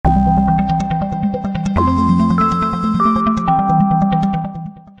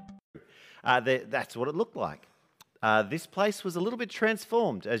That's what it looked like. This place was a little bit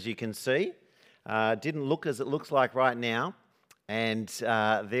transformed, as you can see. Didn't look as it looks like right now. And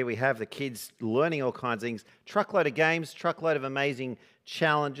there we have the kids learning all kinds of things. Truckload of games, truckload of amazing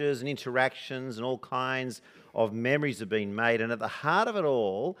challenges and interactions, and all kinds of memories have been made. And at the heart of it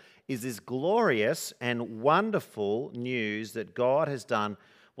all is this glorious and wonderful news that God has done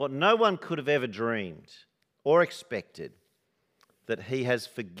what no one could have ever dreamed or expected, that he has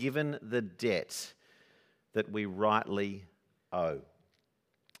forgiven the debt that we rightly owe.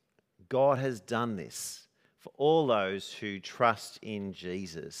 God has done this for all those who trust in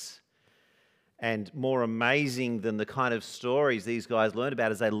Jesus. And more amazing than the kind of stories these guys learned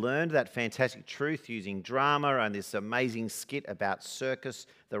about is they learned that fantastic truth using drama and this amazing skit about circus,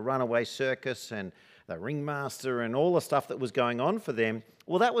 the runaway circus and the ringmaster and all the stuff that was going on for them.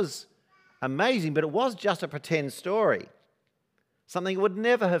 Well, that was amazing, but it was just a pretend story. Something that would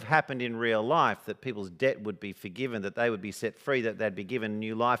never have happened in real life, that people's debt would be forgiven, that they would be set free, that they'd be given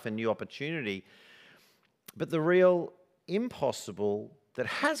new life and new opportunity. But the real impossible that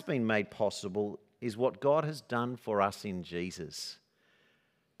has been made possible is what God has done for us in Jesus.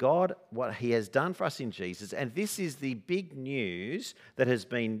 God, what he has done for us in Jesus, and this is the big news that has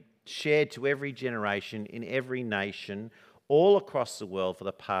been shared to every generation in every nation all across the world for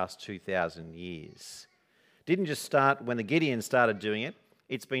the past 2,000 years. Didn't just start when the Gideons started doing it.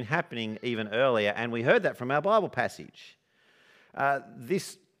 It's been happening even earlier, and we heard that from our Bible passage.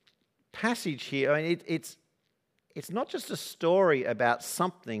 This passage here, I mean, it's not just a story about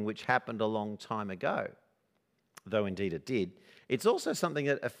something which happened a long time ago, though indeed it did. It's also something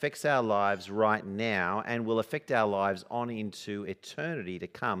that affects our lives right now and will affect our lives on into eternity to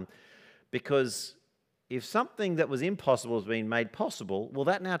come, because if something that was impossible has been made possible, well,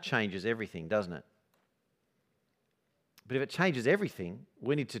 that now changes everything, doesn't it? But if it changes everything,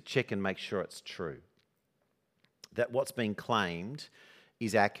 we need to check and make sure it's true, that what's been claimed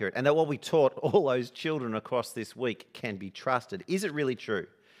is accurate, and that what we taught all those children across this week can be trusted. Is it really true?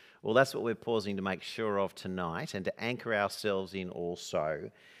 Well, that's what we're pausing to make sure of tonight and to anchor ourselves in also.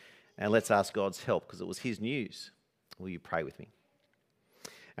 And let's ask God's help, because it was his news. Will you pray with me?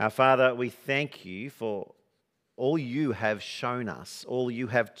 Our Father, we thank you for all you have shown us, all you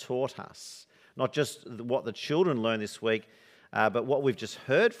have taught us, not just what the children learned this week, but what we've just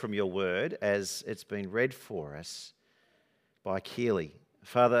heard from your word as it's been read for us by Keely.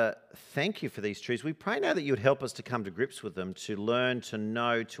 Father, thank you for these truths. We pray now that you would help us to come to grips with them, to learn, to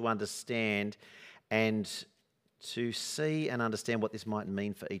know, to understand, and to see and understand what this might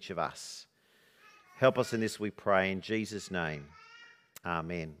mean for each of us. Help us in this, we pray, in Jesus' name.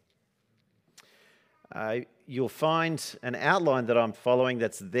 Amen. You'll find an outline that I'm following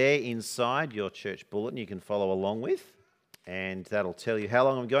that's there inside your church bulletin you can follow along with. And that'll tell you how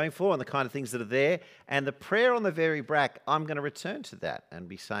long I'm going for and the kind of things that are there. And the prayer on the very back, I'm going to return to that and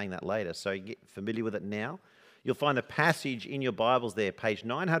be saying that later. So get familiar with it now. You'll find the passage in your Bibles there, page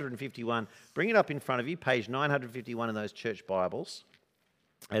 951. Bring it up in front of you, page 951 in those church Bibles,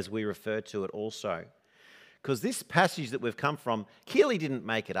 as we refer to it also. Because this passage that we've come from, Keely didn't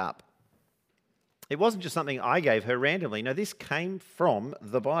make it up. It wasn't just something I gave her randomly. No, this came from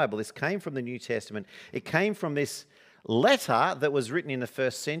the Bible. This came from the New Testament. It came from this letter that was written in the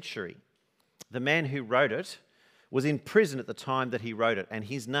first century. The man who wrote it was in prison at the time that he wrote it, and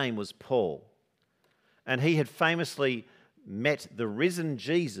his name was Paul. And he had famously met the risen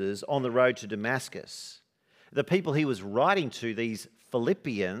Jesus on the road to Damascus. The people he was writing to, these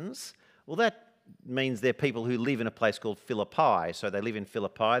Philippians, well, that means they're people who live in a place called Philippi. So they live in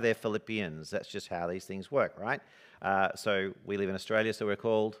Philippi, they're Philippians. That's just how these things work, right? So we live in Australia, so we're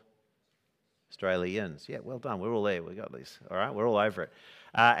called Australians. Yeah, well done. We're all there. We got this. All right, we're all over it.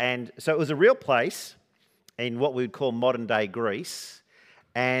 And so it was a real place in what we would call modern day Greece.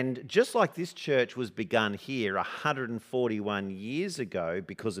 And just like this church was begun here 141 years ago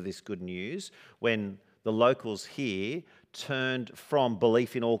because of this good news, when the locals here turned from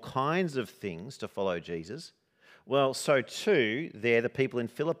belief in all kinds of things to follow Jesus, well, so too there the people in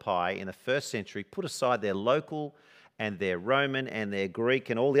Philippi in the first century put aside their local and their Roman and their Greek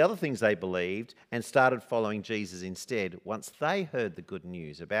and all the other things they believed and started following Jesus instead once they heard the good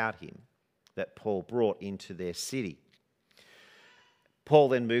news about him that Paul brought into their city. Paul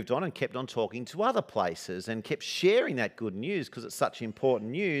then moved on and kept on talking to other places and kept sharing that good news because it's such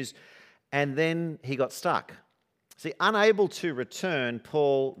important news, and then he got stuck. See, unable to return,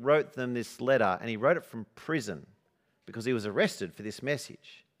 Paul wrote them this letter, and he wrote it from prison because he was arrested for this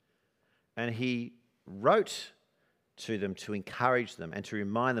message. And he wrote to them to encourage them and to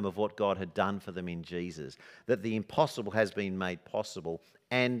remind them of what God had done for them in Jesus, that the impossible has been made possible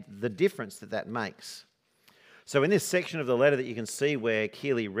and the difference that that makes. So in this section of the letter that you can see where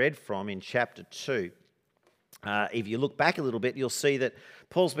Keely read from in chapter 2, if you look back a little bit, you'll see that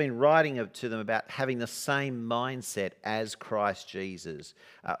Paul's been writing to them about having the same mindset as Christ Jesus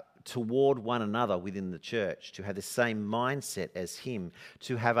toward one another within the church, to have the same mindset as him,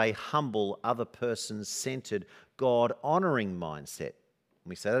 to have a humble, other person-centered, God-honouring mindset. Let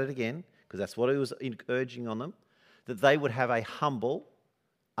me say that again, because that's what he was urging on them, that they would have a humble,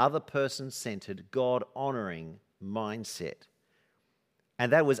 other person-centered, God-honouring mindset.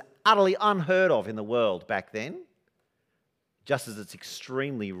 And that was utterly unheard of in the world back then, just as it's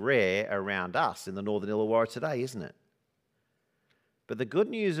extremely rare around us in the Northern Illawarra today, isn't it? But the good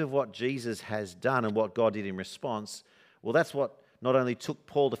news of what Jesus has done and what God did in response, well, that's what not only took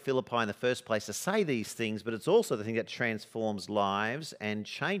Paul to Philippi in the first place to say these things, but it's also the thing that transforms lives and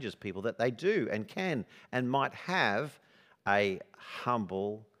changes people, that they do and can and might have a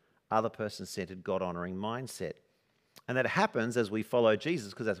humble, other person-centered, God-honouring mindset. And that happens as we follow Jesus,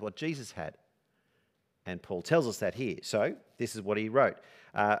 because that's what Jesus had. And Paul tells us that here. So this is what he wrote.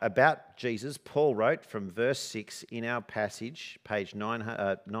 About Jesus, Paul wrote from verse 6 in our passage, page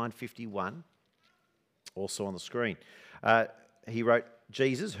 951, also on the screen. He wrote,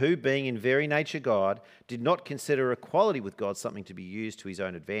 Jesus, who being in very nature God, did not consider equality with God something to be used to his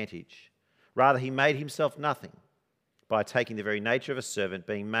own advantage. Rather, he made himself nothing by taking the very nature of a servant,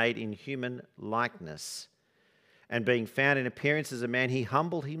 being made in human likeness. And being found in appearance as a man, he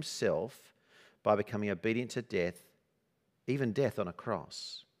humbled himself by becoming obedient to death, even death on a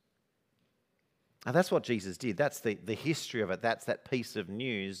cross. Now that's what Jesus did. That's the history of it. That's that piece of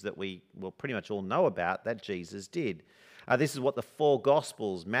news that we will pretty much all know about that Jesus did. This is what the four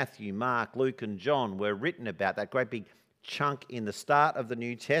Gospels, Matthew, Mark, Luke and John, were written about, that great big chunk in the start of the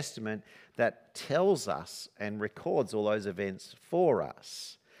New Testament that tells us and records all those events for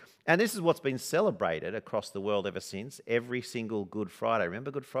us. And this is what's been celebrated across the world ever since, every single Good Friday. Remember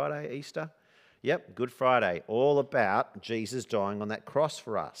Good Friday, Easter? Yep, Good Friday, all about Jesus dying on that cross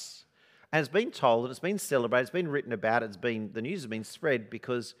for us. And it's been told and it's been celebrated, it's been written about, the news has been spread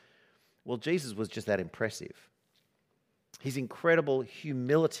because, well, Jesus was just that impressive. His incredible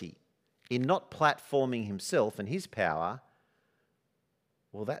humility in not platforming himself and his power,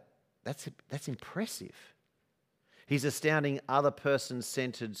 well, that's impressive. His astounding other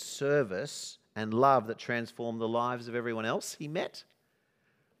person-centered service and love that transformed the lives of everyone else he met,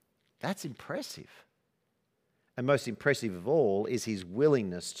 that's impressive. And most impressive of all is his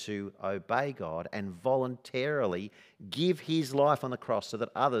willingness to obey God and voluntarily give his life on the cross so that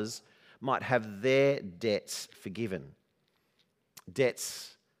others might have their debts forgiven.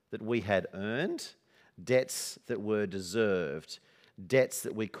 Debts that we had earned, debts that were deserved, debts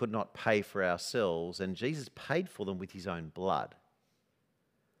that we could not pay for ourselves, and Jesus paid for them with his own blood.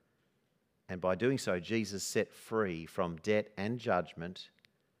 And by doing so, Jesus set free from debt and judgment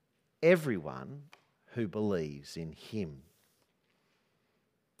everyone who believes in him.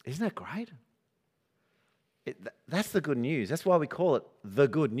 Isn't that great? That's the good news. That's why we call it the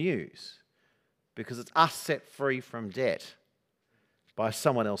good news, because it's us set free from debt by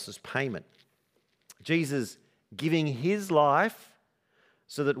someone else's payment. Jesus giving his life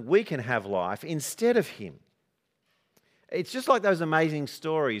so that we can have life instead of him. It's just like those amazing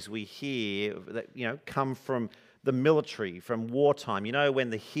stories we hear that, come from the military, from wartime. When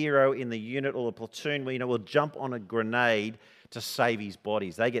the hero in the unit or the platoon, will jump on a grenade to save his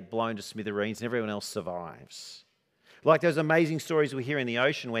bodies. They get blown to smithereens and everyone else survives. Like those amazing stories we hear in the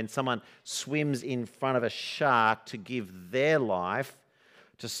ocean when someone swims in front of a shark to give their life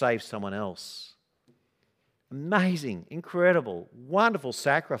to save someone else. Amazing, incredible, wonderful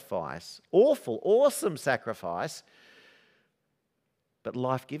sacrifice, awesome sacrifice, but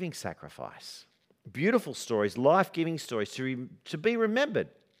life-giving sacrifice. Beautiful stories, life-giving stories to be remembered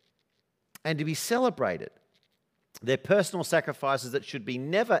and to be celebrated. They're personal sacrifices that should be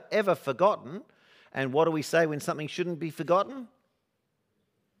never, ever forgotten. And what do we say when something shouldn't be forgotten?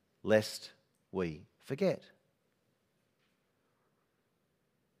 Lest we forget.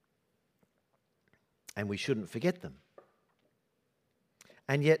 And we shouldn't forget them.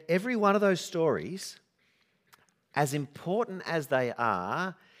 And yet every one of those stories, as important as they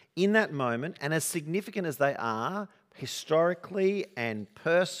are in that moment and as significant as they are historically and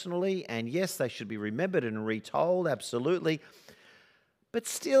personally, and yes, they should be remembered and retold, absolutely, but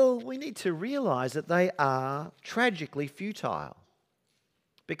still we need to realise that they are tragically futile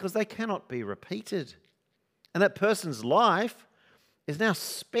because they cannot be repeated. And that person's life is now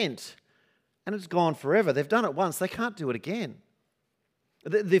spent and it's gone forever. They've done it once, they can't do it again.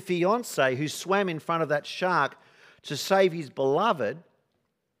 The fiancé who swam in front of that shark to save his beloved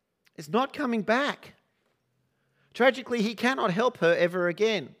is not coming back. Tragically, he cannot help her ever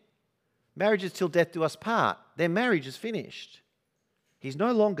again. Marriage is till death do us part. Their marriage is finished. He's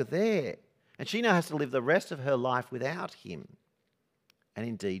no longer there. And she now has to live the rest of her life without him. And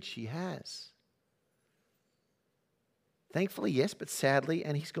indeed she has. Thankfully, yes, but sadly,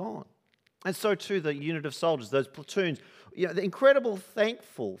 and he's gone. And so too the unit of soldiers, those platoons, they're incredibly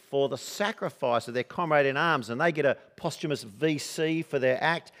thankful for the sacrifice of their comrade in arms, and they get a posthumous VC for their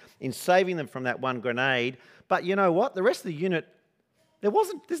act in saving them from that one grenade. But you know what? The rest of the unit,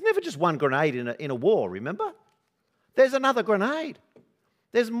 there's never just one grenade in a war, remember? There's another grenade.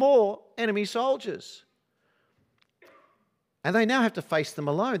 There's more enemy soldiers. And they now have to face them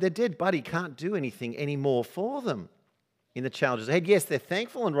alone. Their dead buddy can't do anything anymore for them in the challenges ahead. Yes, they're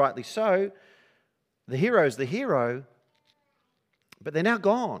thankful, and rightly so. The hero's the hero, but they're now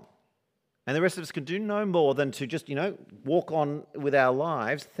gone. And the rest of us can do no more than to just, walk on with our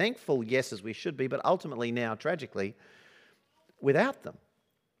lives, thankful, yes, as we should be, but ultimately now, tragically, without them.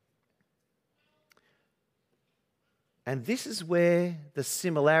 And this is where the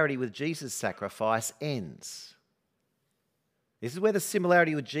similarity with Jesus' sacrifice ends. This is where the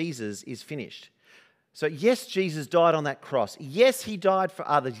similarity with Jesus is finished. So yes, Jesus died on that cross. Yes, he died for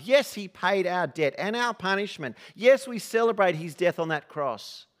others. Yes, he paid our debt and our punishment. Yes, we celebrate his death on that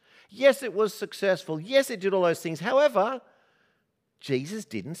cross. Yes, it was successful. Yes, it did all those things. However, Jesus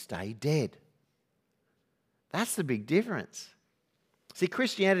didn't stay dead. That's the big difference. See,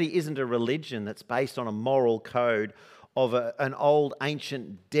 Christianity isn't a religion that's based on a moral code of an old,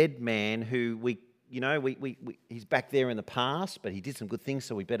 ancient, dead man who he's back there in the past, but he did some good things,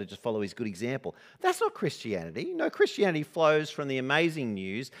 so we better just follow his good example. That's not Christianity. No, Christianity flows from the amazing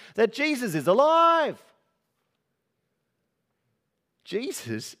news that Jesus is alive.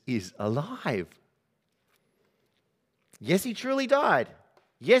 Jesus is alive. Yes, he truly died.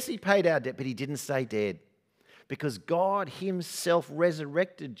 Yes, he paid our debt, but he didn't stay dead. Because God himself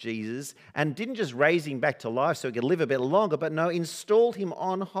resurrected Jesus and didn't just raise him back to life so he could live a bit longer, but no, installed him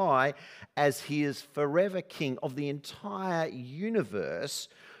on high as his forever king of the entire universe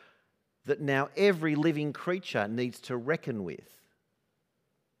that now every living creature needs to reckon with.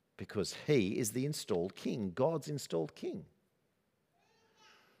 Because he is the installed king, God's installed king.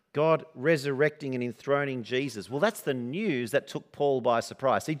 God resurrecting and enthroning Jesus. Well, that's the news that took Paul by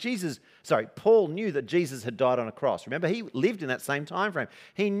surprise. See, Paul knew that Jesus had died on a cross. Remember, he lived in that same time frame.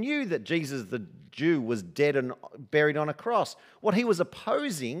 He knew that Jesus, the Jew, was dead and buried on a cross. What he was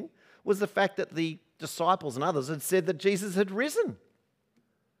opposing was the fact that the disciples and others had said that Jesus had risen.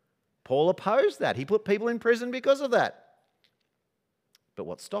 Paul opposed that. He put people in prison because of that. But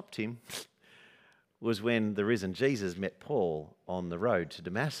what stopped him was when the risen Jesus met Paul on the road to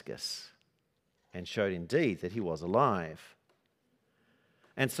Damascus and showed indeed that he was alive.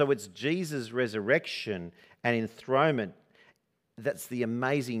 And so it's Jesus' resurrection and enthronement that's the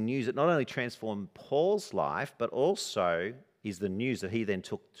amazing news that not only transformed Paul's life, but also is the news that he then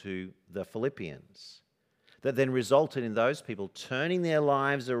took to the Philippians, that then resulted in those people turning their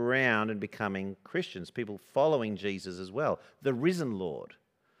lives around and becoming Christians, people following Jesus as well, the risen Lord.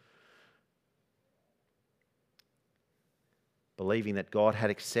 Believing that God had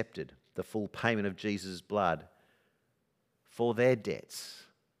accepted the full payment of Jesus' blood for their debts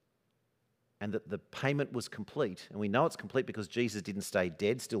and that the payment was complete. And we know it's complete because Jesus didn't stay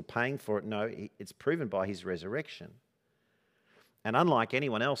dead, still paying for it. No, it's proven by his resurrection. And unlike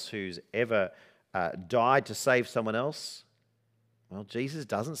anyone else who's ever died to save someone else, well, Jesus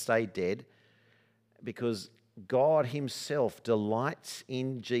doesn't stay dead because God himself delights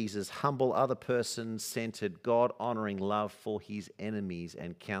in Jesus' humble, other person-centered, God-honouring love for his enemies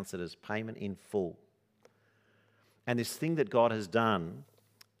and counts it as payment in full. And this thing that God has done,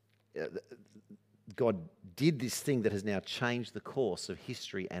 God did this thing that has now changed the course of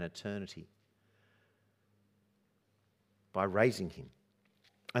history and eternity by raising him.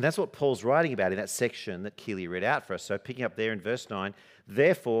 And that's what Paul's writing about in that section that Keely read out for us. So picking up there in verse 9,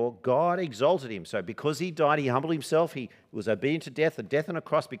 therefore God exalted him. So because he died, he humbled himself, he was obedient to death, a death on a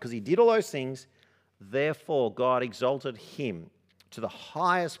cross, because he did all those things. Therefore God exalted him to the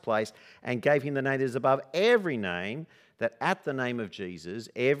highest place and gave him the name that is above every name, that at the name of Jesus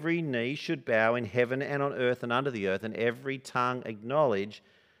every knee should bow in heaven and on earth and under the earth, and every tongue acknowledge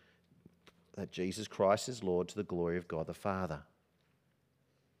that Jesus Christ is Lord, to the glory of God the Father.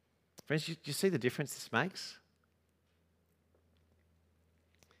 Friends, do you see the difference this makes?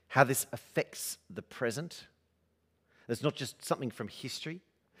 How this affects the present. It's not just something from history.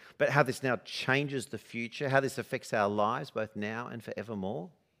 but how this now changes the future, how this affects our lives both now and forevermore.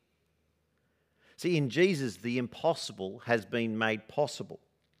 See, in Jesus, the impossible has been made possible.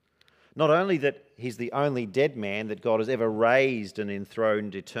 Not only that he's the only dead man that God has ever raised and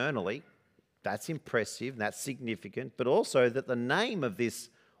enthroned eternally, that's impressive, that's significant, but also that the name of this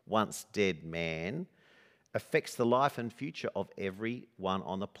once dead man affects the life and future of everyone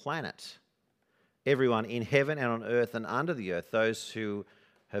on the planet. Everyone in heaven and on earth and under the earth, those who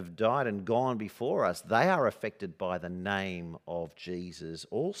have died and gone before us, they are affected by the name of Jesus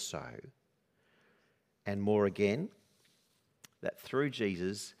also. And more again, that through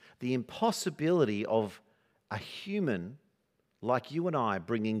Jesus, the impossibility of a human like you and I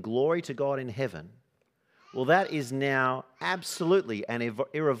bringing glory to God in heaven, well, that is now absolutely and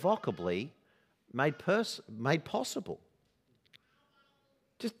irrevocably made possible.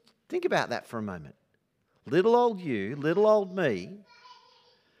 Just think about that for a moment. Little old you, little old me,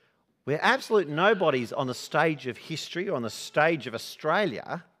 we're absolute nobodies on the stage of history or on the stage of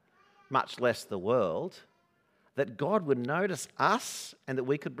Australia, much less the world, that God would notice us and that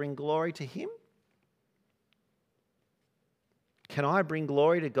we could bring glory to him? Can I bring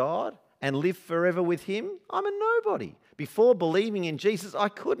glory to God and live forever with him? I'm a nobody. Before believing in Jesus, I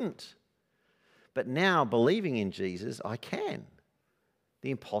couldn't. But now, believing in Jesus, I can.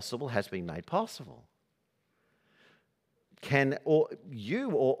 The impossible has been made possible. Can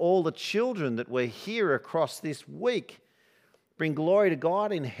you or all the children that were here across this week bring glory to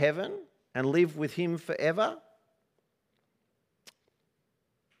God in heaven and live with him forever?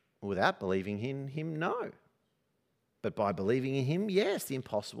 Without believing in him, no. But by believing in him, yes, the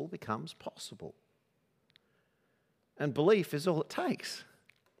impossible becomes possible. And belief is all it takes.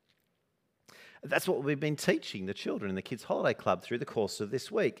 That's what we've been teaching the children in the Kids Holiday Club through the course of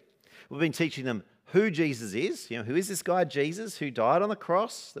this week. We've been teaching them who Jesus is. Who is this guy Jesus who died on the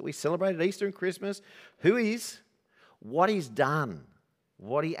cross that we celebrated Easter and Christmas? Who is, what he's done,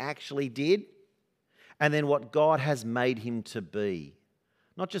 what he actually did, and then what God has made him to be.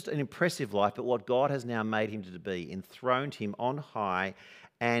 Not just an impressive life, but what God has now made him to be, enthroned him on high,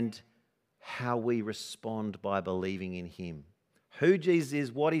 and how we respond by believing in him. Who Jesus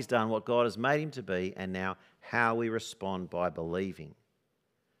is, what he's done, what God has made him to be, and now how we respond by believing.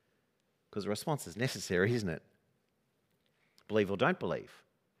 Because the response is necessary, isn't it? Believe or don't believe.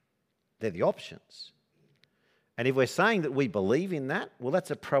 They're the options. And if we're saying that we believe in that, well, that's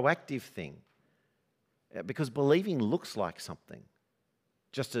a proactive thing. Because believing looks like something.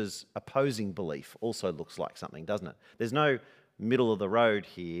 Just as opposing belief also looks like something, doesn't it? There's no middle of the road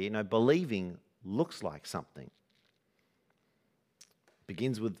here. Believing looks like something. It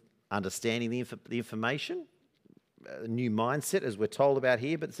begins with understanding the information, a new mindset, as we're told about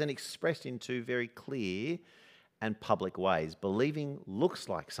here, but it's then expressed in two very clear and public ways. Believing looks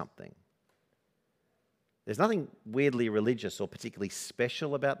like something. There's nothing weirdly religious or particularly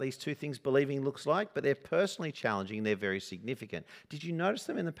special about these two things believing looks like, but they're personally challenging and they're very significant. Did you notice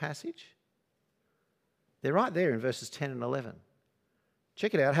them in the passage? They're right there in verses 10 and 11.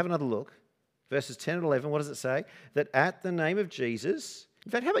 Check it out, have another look. Verses 10 and 11, what does it say? That at the name of Jesus,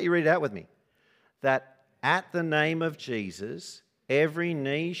 in fact, how about you read it out with me? That at the name of Jesus, every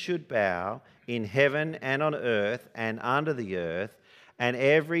knee should bow in heaven and on earth and under the earth, and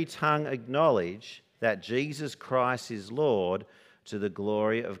every tongue acknowledge that Jesus Christ is Lord, to the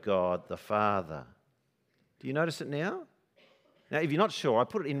glory of God the Father. Do you notice it now? Now, if you're not sure, I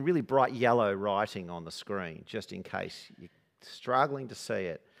put it in really bright yellow writing on the screen, just in case you're struggling to see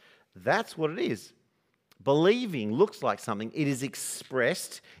it. That's what it is. Believing looks like something. It is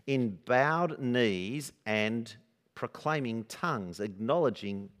expressed in bowed knees and proclaiming tongues,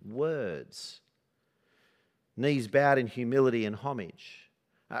 acknowledging words. Knees bowed in humility and homage.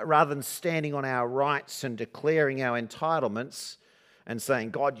 Rather than standing on our rights and declaring our entitlements and saying,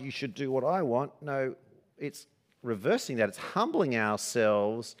 God, you should do what I want. No, it's reversing that. It's humbling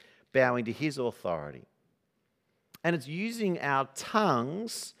ourselves, bowing to his authority. And it's using our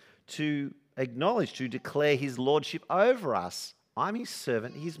tongues to acknowledge, to declare his lordship over us. I'm his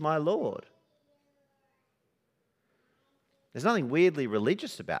servant, he's my Lord. There's nothing weirdly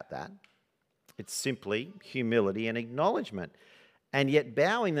religious about that. It's simply humility and acknowledgement. And yet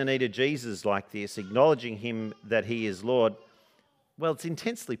bowing the knee to Jesus like this, acknowledging him that he is Lord, well, it's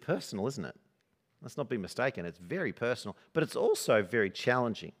intensely personal, isn't it? Let's not be mistaken. It's very personal, but it's also very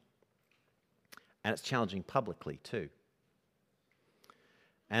challenging. And it's challenging publicly too.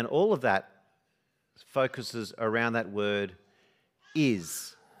 And all of that focuses around that word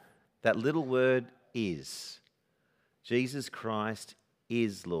is. That little word is. Jesus Christ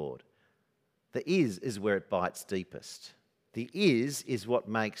is Lord. The is where it bites deepest. The is what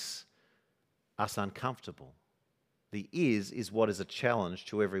makes us uncomfortable. The is what is a challenge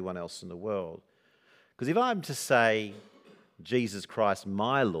to everyone else in the world. Because if I'm to say, Jesus Christ,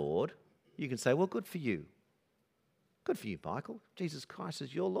 my Lord, you can say, well, good for you. Good for you, Michael. Jesus Christ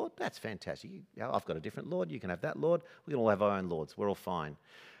is your Lord. That's fantastic. I've got a different Lord. You can have that Lord. We can all have our own Lords. We're all fine.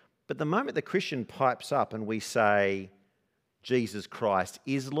 But the moment the Christian pipes up and we say, Jesus Christ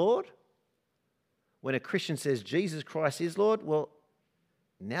is Lord, when a Christian says Jesus Christ is Lord, well,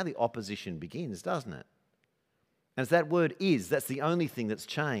 now the opposition begins, doesn't it? And it's that word is, that's the only thing that's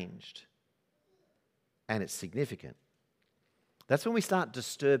changed. And it's significant. That's when we start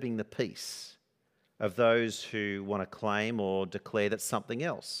disturbing the peace of those who want to claim or declare that something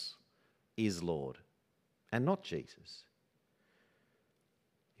else is Lord and not Jesus.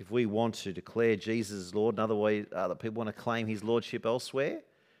 If we want to declare Jesus as Lord, and other people want to claim his lordship elsewhere,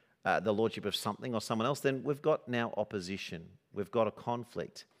 the lordship of something or someone else, then we've got now opposition. We've got a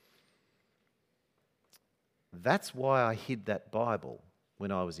conflict. That's why I hid that Bible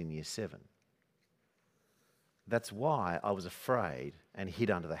when I was in year 7. That's why I was afraid and hid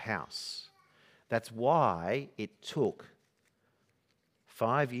under the house. That's why it took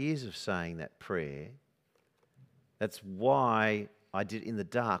 5 years of saying that prayer. That's why I did it in the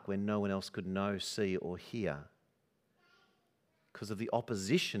dark when no one else could know, see, or hear. Because of the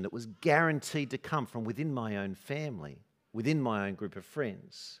opposition that was guaranteed to come from within my own family, within my own group of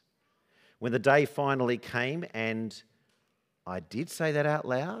friends. When the day finally came and I did say that out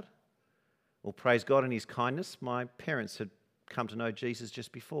loud, well, praise God in his kindness, my parents had come to know Jesus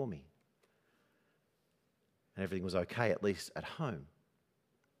just before me. And everything was okay, at least at home.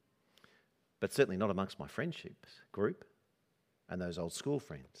 But certainly not amongst my friendship group and those old school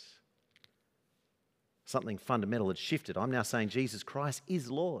friends. Something fundamental had shifted. I'm now saying Jesus Christ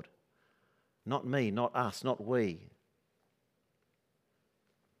is Lord. Not me, not us, not we.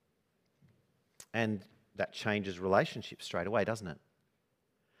 And that changes relationships straight away, doesn't it?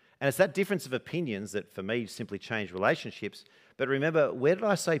 And it's that difference of opinions that, for me, simply changed relationships. But remember, where did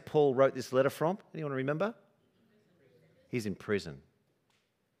I say Paul wrote this letter from? Anyone remember? He's in prison.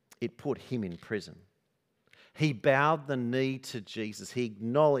 It put him in prison. He bowed the knee to Jesus. He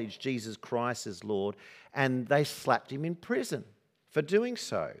acknowledged Jesus Christ as Lord, and they slapped him in prison for doing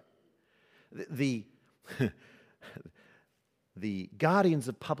so. The guardians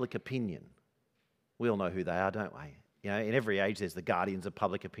of public opinion, we all know who they are, don't we? You know, in every age there's the guardians of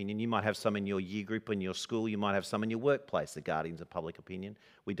public opinion. You might have some in your year group, in your school. You might have some in your workplace, the guardians of public opinion.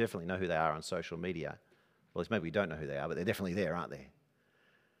 We definitely know who they are on social media. Well, maybe we don't know who they are, but they're definitely there, aren't they?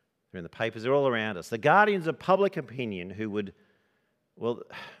 They're in the papers. They're all around us. The guardians of public opinion who would, well,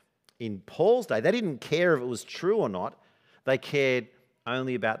 in Paul's day, they didn't care if it was true or not. They cared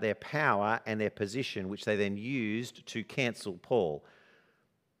only about their power and their position, which they then used to cancel Paul,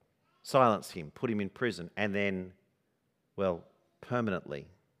 silence him, put him in prison, and then, well, permanently,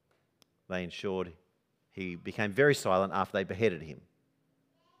 they ensured he became very silent after they beheaded him.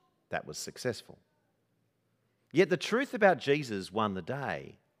 That was successful. Yet the truth about Jesus won the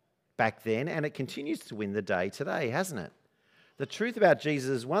day back then, and it continues to win the day today, hasn't it? The truth about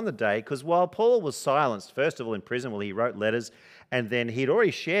Jesus won the day because while Paul was silenced, first of all in prison, well, he wrote letters, and then he'd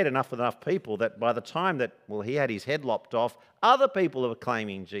already shared enough with enough people that by the time that, well, he had his head lopped off, other people were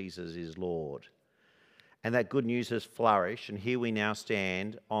claiming Jesus is Lord. And that good news has flourished, and here we now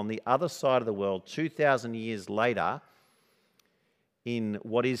stand on the other side of the world, 2,000 years later, in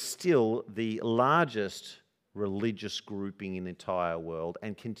what is still the largest religious grouping in the entire world,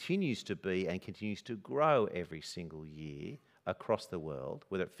 and continues to be and continues to grow every single year across the world,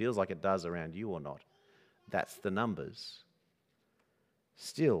 whether it feels like it does around you or not. That's the numbers.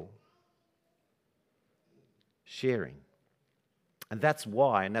 Still sharing. And that's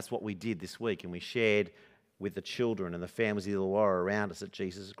why, and that's what we did this week, and we shared with the children and the families of the Illawarra around us that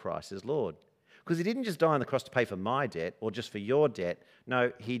Jesus Christ is Lord. Because he didn't just die on the cross to pay for my debt or just for your debt.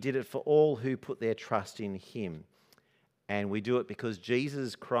 No, he did it for all who put their trust in him. And we do it because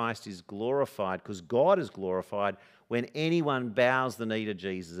Jesus Christ is glorified, because God is glorified when anyone bows the knee to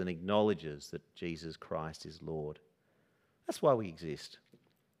Jesus and acknowledges that Jesus Christ is Lord. That's why we exist.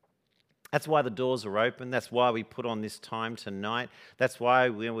 That's why the doors are open. That's why we put on this time tonight. That's why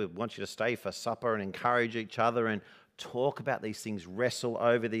we want you to stay for supper and encourage each other and talk about these things, wrestle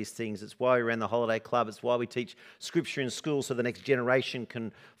over these things. It's why we run the Holiday Club. It's why we teach Scripture in school so the next generation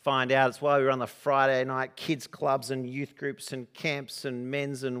can find out. It's why we run the Friday night kids clubs and youth groups and camps and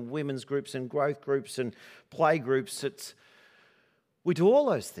men's and women's groups and growth groups and play groups. We do all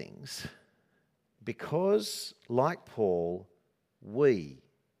those things because, like Paul, we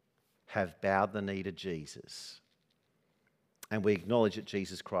have bowed the knee to Jesus. and we acknowledge that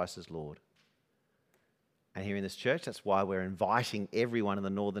Jesus Christ is Lord. And here in this church, that's why we're inviting everyone in the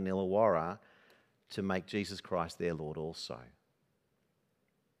Northern Illawarra to make Jesus Christ their Lord also.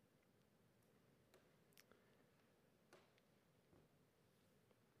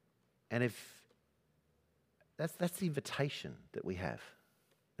 And if that's the invitation that we have.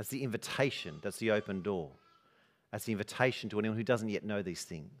 That's the invitation, that's the open door. That's the invitation to anyone who doesn't yet know these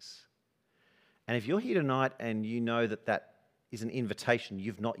things. And if you're here tonight and you know that that is an invitation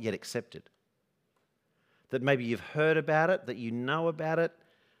you've not yet accepted, that maybe you've heard about it, that you know about it,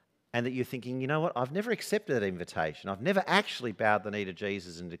 and that you're thinking, you know what, I've never accepted that invitation. I've never actually bowed the knee to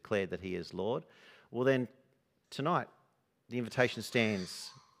Jesus and declared that he is Lord. Well then, tonight, the invitation stands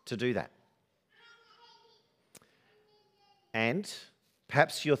to do that. And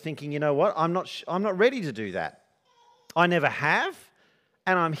perhaps you're thinking, you know what, I'm not ready to do that. I never have,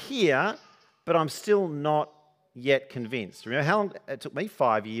 and I'm here, but I'm still not yet convinced. Remember how long it took me?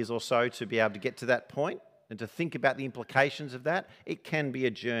 5 years or so to be able to get to that point and to think about the implications of that. It can be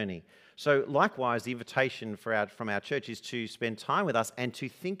a journey. So likewise, the invitation from our church is to spend time with us and to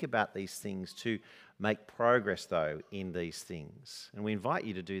think about these things, to make progress, though, in these things. And we invite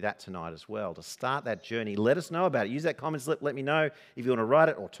you to do that tonight as well, to start that journey. Let us know about it. Use that comment slip. Let me know if you want to write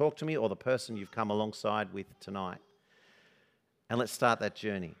it or talk to me or the person you've come alongside with tonight. And let's start that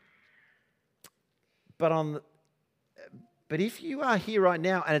journey. But if you are here right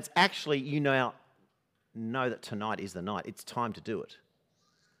now and it's actually, you know that tonight is the night, it's time to do it,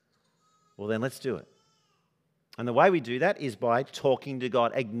 well then let's do it. And the way we do that is by talking to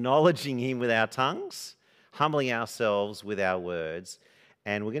God, acknowledging him with our tongues, humbling ourselves with our words.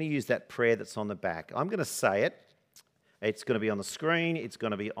 And we're going to use that prayer that's on the back. I'm going to say it. It's going to be on the screen. It's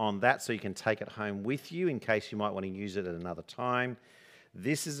going to be on that so you can take it home with you in case you might want to use it at another time.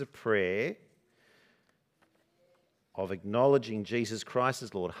 This is a prayer of acknowledging Jesus Christ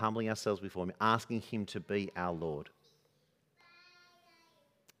as Lord, humbling ourselves before him, asking him to be our Lord.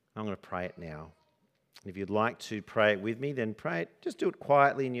 I'm going to pray it now. If you'd like to pray it with me, then pray it. Just do it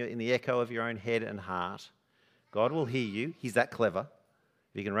quietly in the echo of your own head and heart. God will hear you. He's that clever.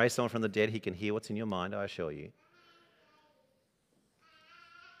 If he can raise someone from the dead, he can hear what's in your mind, I assure you.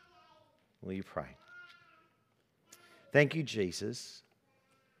 Will you pray? Thank you, Jesus,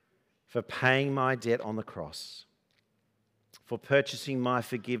 for paying my debt on the cross, for purchasing my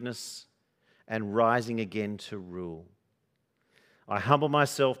forgiveness and rising again to rule. I humble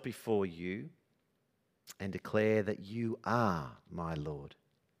myself before you and declare that you are my Lord.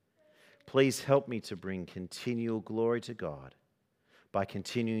 Please help me to bring continual glory to God by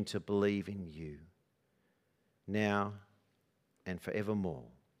continuing to believe in you now and forevermore.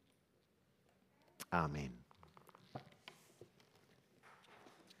 Amen.